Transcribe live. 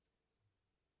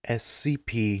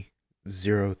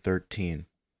SCP-013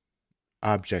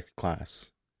 Object Class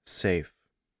Safe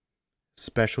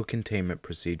Special Containment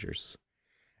Procedures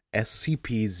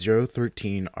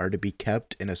SCP-013 are to be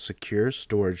kept in a secure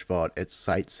storage vault at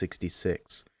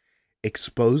Site-66.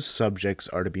 Exposed subjects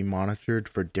are to be monitored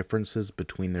for differences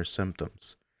between their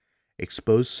symptoms.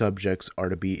 Exposed subjects are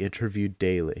to be interviewed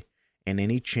daily, and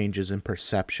any changes in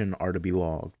perception are to be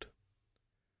logged.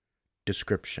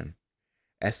 Description: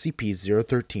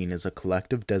 SCP-013 is a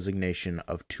collective designation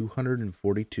of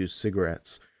 242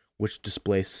 cigarettes which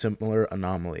display similar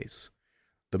anomalies.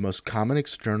 The most common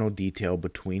external detail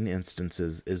between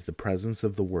instances is the presence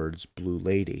of the words Blue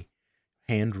Lady,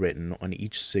 handwritten on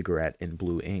each cigarette in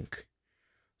blue ink.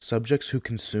 Subjects who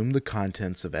consume the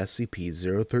contents of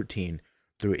SCP-013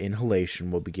 through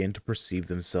inhalation will begin to perceive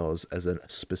themselves as a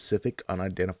specific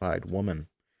unidentified woman.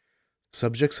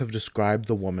 Subjects have described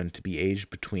the woman to be aged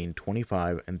between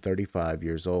 25 and 35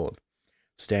 years old,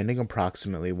 standing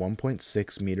approximately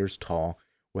 1.6 meters tall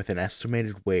with an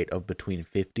estimated weight of between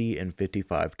 50 and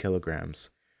 55 kilograms.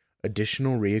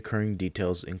 Additional recurring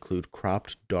details include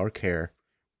cropped dark hair,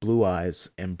 blue eyes,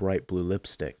 and bright blue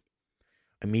lipstick.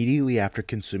 Immediately after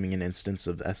consuming an instance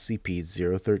of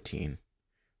SCP-013,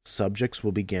 subjects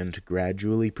will begin to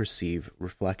gradually perceive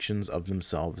reflections of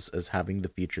themselves as having the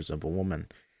features of a woman,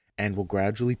 and will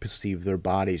gradually perceive their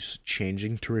bodies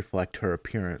changing to reflect her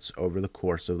appearance over the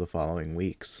course of the following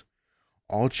weeks.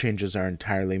 All changes are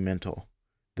entirely mental.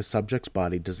 The subject's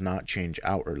body does not change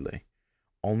outwardly,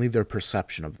 only their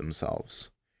perception of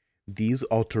themselves. These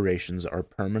alterations are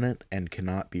permanent and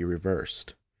cannot be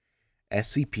reversed.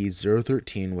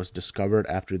 SCP-013 was discovered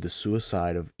after the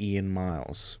suicide of Ian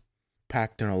Miles,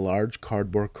 packed in a large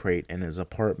cardboard crate in his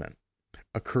apartment.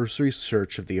 A cursory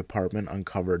search of the apartment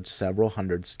uncovered several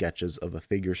hundred sketches of a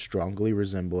figure strongly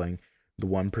resembling the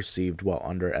one perceived while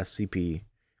under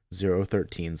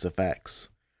SCP-013's effects.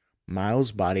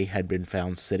 Miles' body had been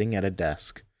found sitting at a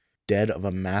desk, dead of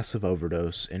a massive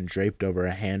overdose and draped over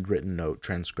a handwritten note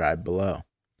transcribed below.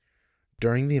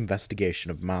 During the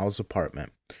investigation of Miles'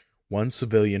 apartment, one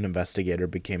civilian investigator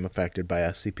became affected by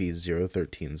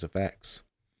SCP-013's effects.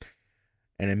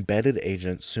 An embedded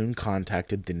agent soon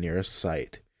contacted the nearest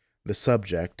site. The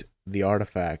subject, the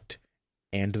artifact,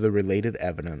 and the related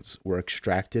evidence were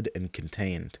extracted and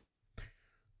contained.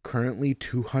 Currently,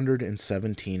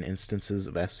 217 instances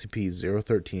of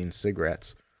SCP-013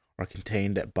 cigarettes are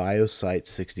contained at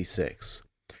Biosite-66.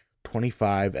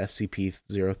 25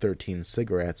 SCP-013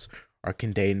 cigarettes are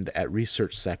contained at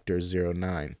Research Sector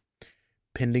 09,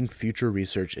 pending future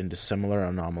research into similar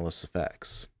anomalous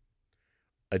effects.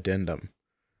 Addendum: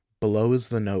 below is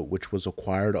the note which was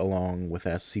acquired along with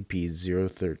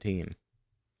SCP-013.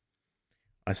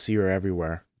 I see her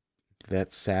everywhere.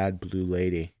 That sad blue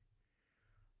lady.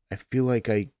 I feel like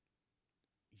I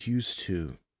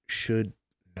should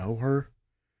know her,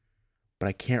 but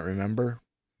I can't remember.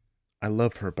 I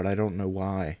love her, but I don't know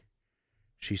why.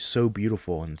 She's so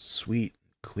beautiful and sweet,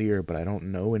 clear, but I don't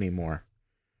know anymore.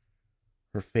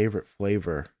 Her favorite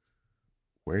flavor.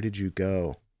 Where did you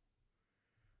go?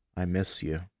 I miss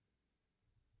you.